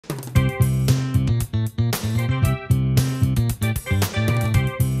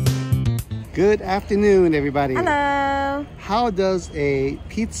Good afternoon, everybody. Hello. How does a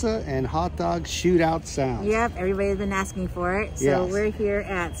pizza and hot dog shootout sound? Yep, everybody's been asking for it. So yes. We're here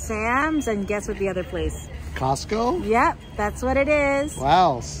at Sam's, and guess what the other place? Costco? Yep, that's what it is.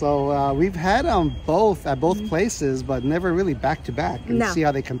 Wow, so we've had them both at both places, but never really back to back, and see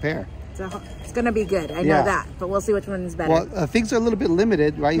how they compare. So it's gonna be good, I know that, but we'll see which one's better. Well, things are a little bit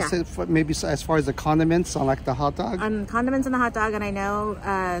limited, right? You said maybe as far as the condiments on like the hot dog? On condiments on the hot dog, and I know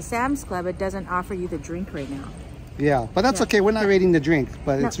Sam's Club, it doesn't offer you the drink right now. Yeah, but that's okay. We're not rating the drink,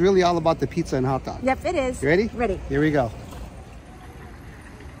 but it's really all about the pizza and hot dog. Yep, it is. You ready? Ready. Here we go.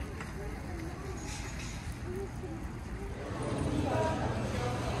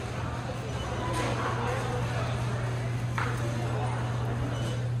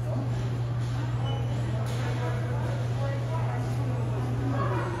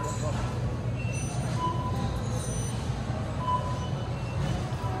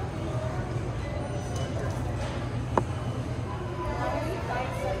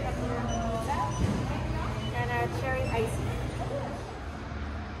 Cherry ice.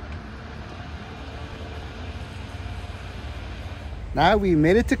 Now we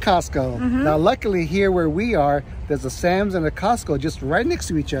made it to Costco. Now luckily here where we are, there's a Sam's and a Costco just right next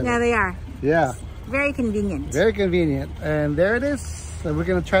to each other. Yeah, they are. Yeah. Very convenient. Very convenient. And there it is. So we're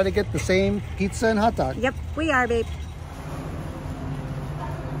gonna try to get the same pizza and hot dog. Yep, we are, babe.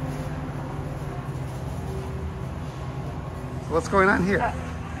 What's going on here?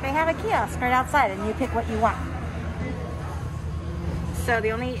 They have a kiosk right outside, and you pick what you want. So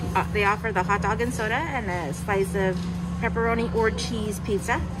they offer the hot dog and soda and a slice of pepperoni or cheese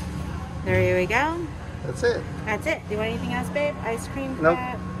pizza. There we go. That's it. That's it. Do you want anything else, babe? Ice cream? Nope.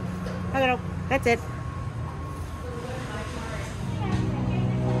 Oh, no. That's it.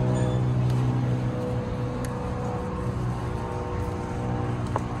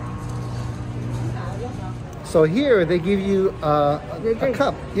 So here they give you a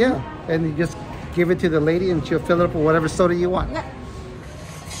cup, and you just give it to the lady and she'll fill it up with whatever soda you want. Yeah.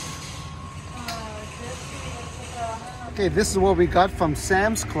 Okay, this is what we got from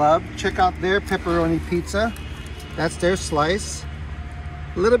Sam's Club. Check out their pepperoni pizza. That's their slice.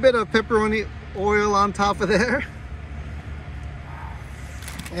 A little bit of pepperoni oil on top of there.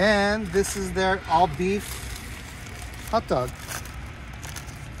 And this is their all beef hot dog.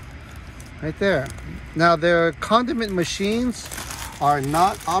 Right there. Now their condiment machines are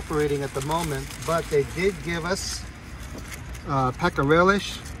not operating at the moment, but they did give us a pack of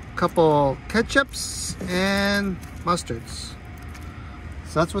relish, a couple ketchups, and mustards.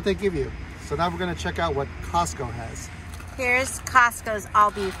 So that's what they give you. So now we're going to check out what Costco has. Here's Costco's all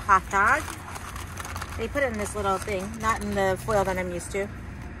beef hot dog. They put it in this little thing, not in the foil that I'm used to.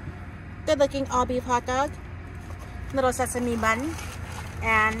 Good looking all beef hot dog. Little sesame bun.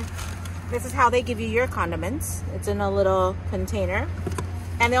 And this is how they give you your condiments. It's in a little container.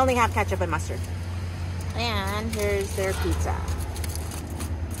 And they only have ketchup and mustard. And here's their pizza.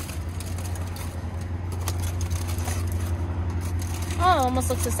 Oh, almost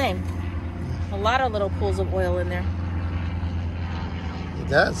looks the same. A lot of little pools of oil in there. It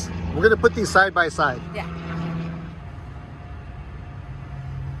does. We're going to put these side by side. Yeah.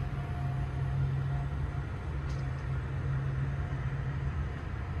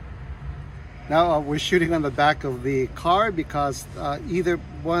 Now we're shooting on the back of the car because either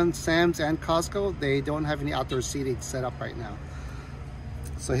one, Sam's and Costco, they don't have any outdoor seating set up right now.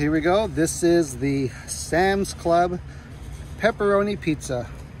 So here we go. This is the Sam's Club pepperoni pizza.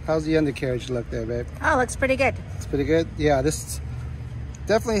 How's the undercarriage look there, babe? Oh, looks pretty good. It's pretty good. Yeah, this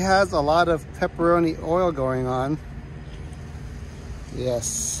definitely has a lot of pepperoni oil going on.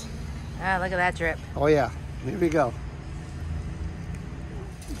 Yes. Oh, look at that drip. Oh yeah, here we go.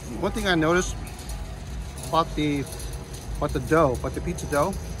 One thing I noticed about the pizza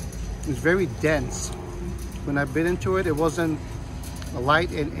dough is very dense. When I bit into it, it wasn't light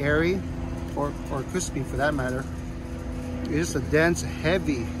and airy or crispy for that matter. It's just a dense,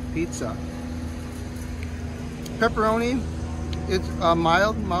 heavy pizza. Pepperoni, it's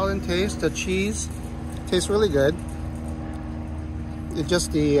mild in taste. The cheese tastes really good. It's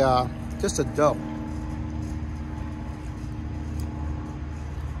just the dough.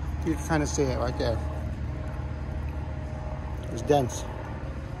 You can kind of see it right there. It's dense.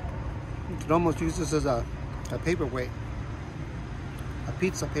 You can almost use this as a paperweight. A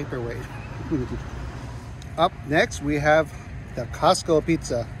pizza paperweight. Up next, we have the Costco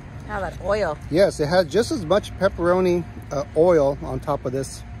pizza. Oh, that oil. Yes, it has just as much pepperoni oil on top of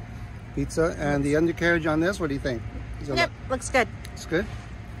this pizza. And the undercarriage on this, what do you think? Yep, looks good. Looks good?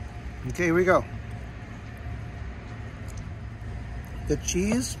 Okay, here we go. The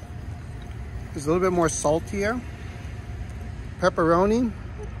cheese is a little bit more saltier. Pepperoni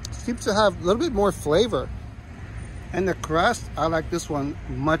seems to have a little bit more flavor. And the crust, I like this one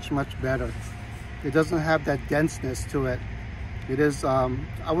much, much better. It doesn't have that denseness to it. It is, I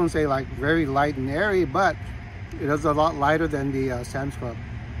wouldn't say like very light and airy, but it is a lot lighter than the Sam's Club.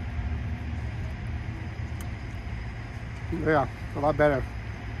 Yeah, a lot better.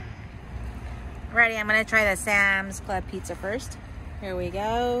 Alrighty, I'm gonna try the Sam's Club pizza first. Here we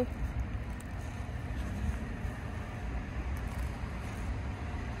go.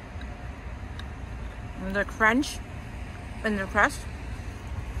 And the crunch in the crust.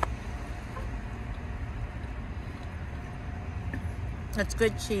 It's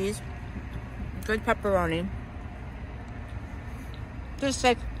good cheese, good pepperoni. Just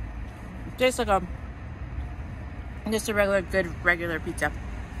like a regular pizza.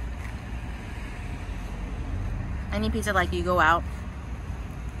 Any pizza like you go out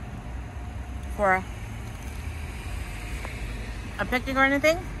for a picnic or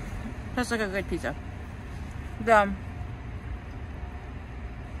anything, just like a good pizza. The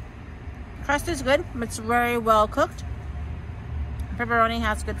crust is good. It's very well cooked. Pepperoni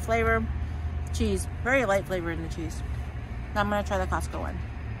has good flavor. Cheese, very light flavor in the cheese. Now I'm gonna try the Costco one.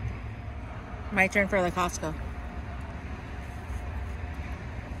 My turn for the Costco.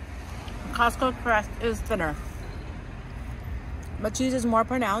 Costco crust is thinner, but cheese is more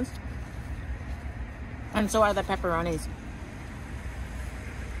pronounced, and so are the pepperonis.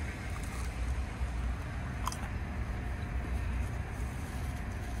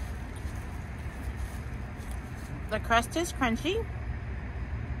 The crust is crunchy.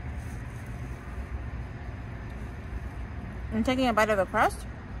 I'm taking a bite of the crust.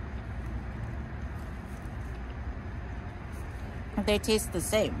 They taste the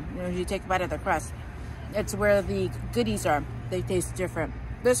same. You know, you take a bite of the crust. It's where the goodies are. They taste different.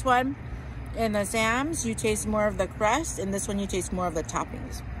 This one, in the Sam's, you taste more of the crust, and this one you taste more of the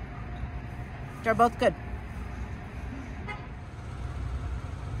toppings. They're both good.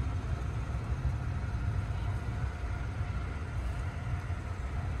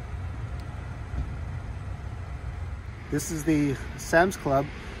 This is the Sam's Club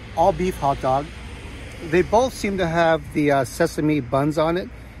all beef hot dog. They both seem to have the sesame buns on it,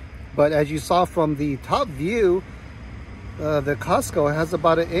 but as you saw from the top view, the Costco has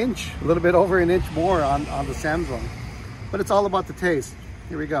about an inch, a little bit over an inch more on the Sam's one. But it's all about the taste.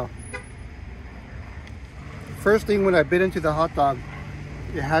 Here we go. First thing, when I bit into the hot dog,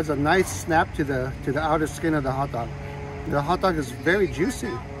 it has a nice snap to the outer skin of the hot dog. The hot dog is very juicy,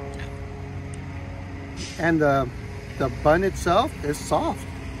 and the bun itself is soft.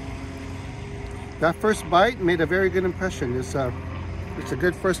 That first bite made a very good impression. It's a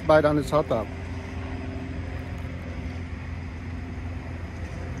good first bite on this hot dog.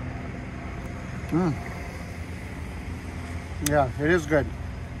 Yeah, it is good.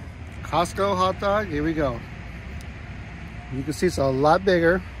 Costco hot dog, here we go. You can see it's a lot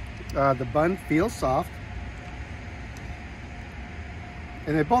bigger. The bun feels soft.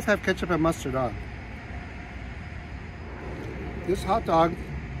 And they both have ketchup and mustard on. This hot dog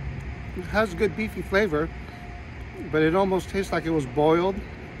has good beefy flavor, but it almost tastes like it was boiled.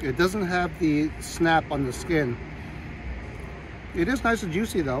 It doesn't have the snap on the skin. It is nice and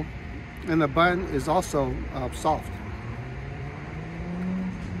juicy though, and the bun is also soft.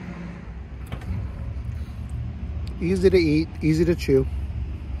 Easy to eat, easy to chew.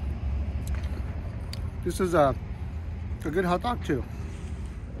 This is a good hot dog too.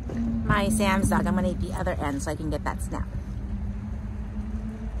 My Sam's dog, I'm gonna eat the other end so I can get that snap.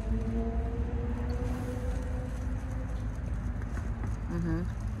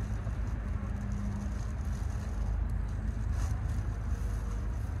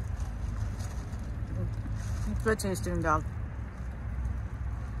 Good tasting dog.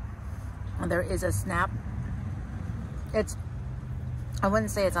 And there is a snap. I wouldn't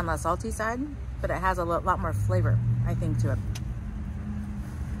say it's on the salty side, but it has a lot more flavor, I think, to it.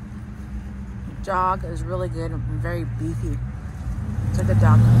 The dog is really good and very beefy. It's a good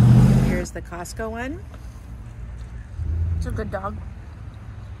dog. Here's the Costco one. It's a good dog.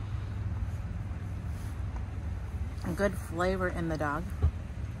 A good flavor in the dog.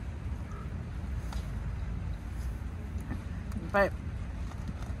 But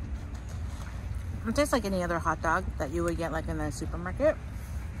it tastes like any other hot dog that you would get like in the supermarket,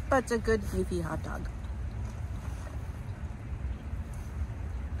 but it's a good beefy hot dog.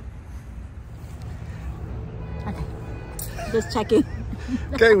 Okay, just checking.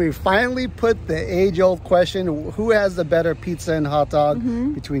 Okay, we finally put the age-old question: who has the better pizza and hot dog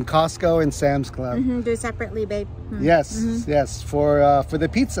between Costco and Sam's Club? Do separately, babe. Yes, yes, for the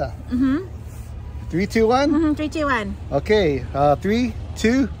pizza. 3, 2, 1? 3, 2, 1. Okay, 3,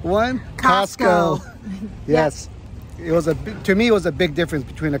 2, 1. Costco. Yes. It was to me, it was a big difference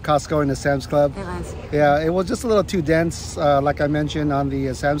between a Costco and a Sam's Club. It was. Yeah, it was just a little too dense, like I mentioned on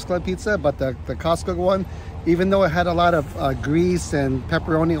the Sam's Club pizza, but the Costco one, even though it had a lot of grease and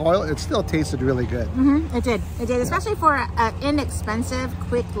pepperoni oil, it still tasted really good. It did. It did, especially for an inexpensive,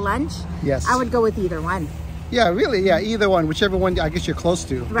 quick lunch. Yes. I would go with either one. Yeah, really, yeah, either one, whichever one I guess you're close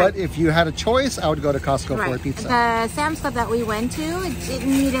to. Right. But if you had a choice, I would go to Costco for a pizza. The Sam's Club that we went to didn't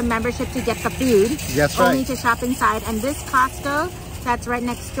need a membership to get the food. That's right. Only to shop inside. And this Costco that's right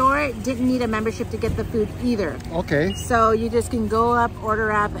next door didn't need a membership to get the food either. Okay. So you just can go up,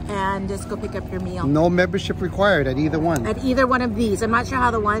 order up, and just go pick up your meal. No membership required at either one. At either one of these. I'm not sure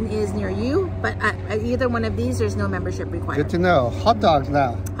how the one is near you, but at either one of these, there's no membership required. Good to know. Hot dogs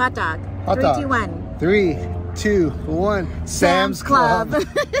now. Hot dog. Hot 3, dog. 2, 1. 3, 2, 1. Sam's Club.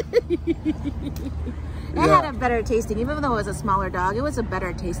 It had a better tasting, even though it was a smaller dog. It was a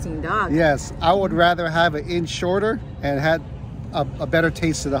better tasting dog. Yes, I would rather have an inch shorter and had a better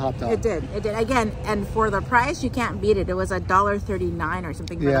taste to the hot dog. It did. It did. Again, and for the price, you can't beat it. It was $1.39 or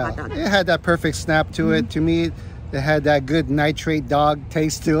something for the hot dog. It had that perfect snap to it. To me, it had that good nitrate dog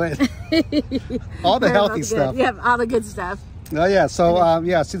taste to it. All the healthy stuff. Yeah, all the good stuff. Oh yeah, so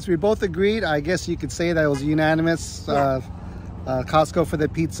yeah, since we both agreed, I guess you could say that it was unanimous. Costco for the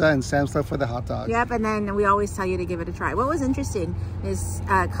pizza and Sam's Club for the hot dog. Yep, and then we always tell you to give it a try. What was interesting is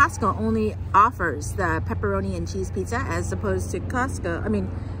Costco only offers the pepperoni and cheese pizza as opposed to Costco. I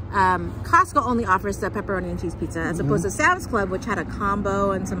mean, Costco only offers the pepperoni and cheese pizza as opposed to Sam's Club, which had a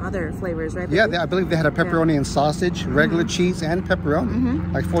combo and some other flavors, right? Yeah, I believe they had a pepperoni and sausage, regular cheese, and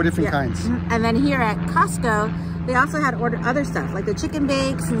pepperoni, like 4 different kinds. And then here at Costco, they also had ordered other stuff, like the chicken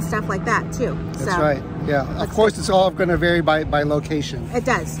bakes and stuff like that, too. That's right. Yeah, of course, it's all going to vary by location. It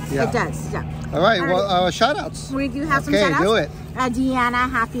does. Yeah. It does. Yeah. All right. Well, shout-outs. We do have some shout-outs. Okay, do it.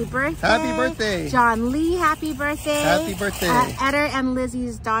 Deanna, happy birthday. Happy birthday. John Lee, happy birthday. Happy birthday. Eder and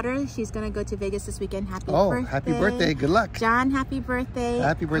Lizzie's daughter. She's going to go to Vegas this weekend. Happy birthday. Happy birthday. Good luck. John, happy birthday.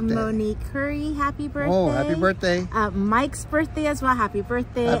 Happy birthday. Monique Curry, happy birthday. Oh, happy birthday. Mike's birthday as well. Happy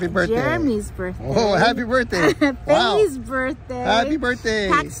birthday. Happy birthday. Jeremy's birthday. Oh, happy birthday. Faye's birthday. Happy birthday.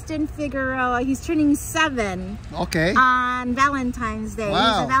 Paxton Figueroa. He's turning 7. Okay. On Valentine's Day.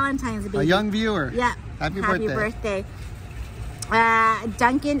 Wow. He's a Valentine's baby. A young viewer. Yeah. Happy birthday.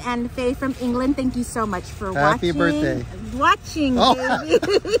 Duncan and Faye from England, thank you so much for Happy watching. birthday. Watching,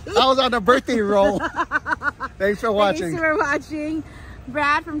 baby. I was on a birthday roll. Thanks for watching. Thanks for watching.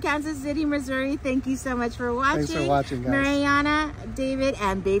 Brad from Kansas City, Missouri, thank you so much for watching. Thanks for watching, guys. Mariana, David,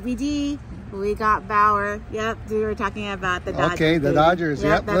 and Baby D. We got Bauer. Yep, we were talking about the Dodgers. Okay, the Dodgers.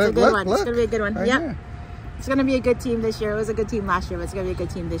 Yep, that's a good one. Look. It's going to be a good one. Right here. It's going to be a good team this year. It was a good team last year, but it's going to be a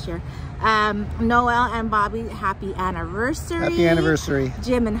good team this year. Noel and Bobby, happy anniversary. Happy anniversary.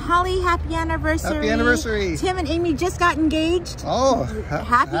 Jim and Holly, happy anniversary. Happy anniversary. Tim and Amy just got engaged. Oh,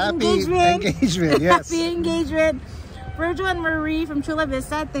 happy engagement. Yes. Happy engagement. Virgil and Marie from Chula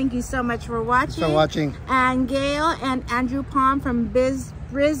Vista, thank you so much for watching. Thanks for watching. And Gail and Andrew Palm from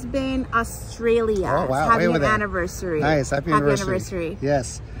Brisbane, Australia. Oh, wow. Happy anniversary. Nice. Happy anniversary.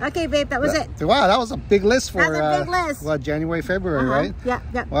 Yes. Okay, babe, that was it. Wow, that was a big list for That's a big list. Well, January, February, right? Yeah.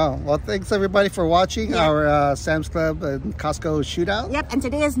 Wow. Well, thanks everybody for watching our Sam's Club and Costco shootout. Yep, and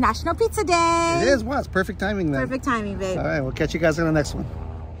today is National Pizza Day. It is. Wow, it's perfect timing then. Perfect timing, babe. All right, we'll catch you guys in the next one.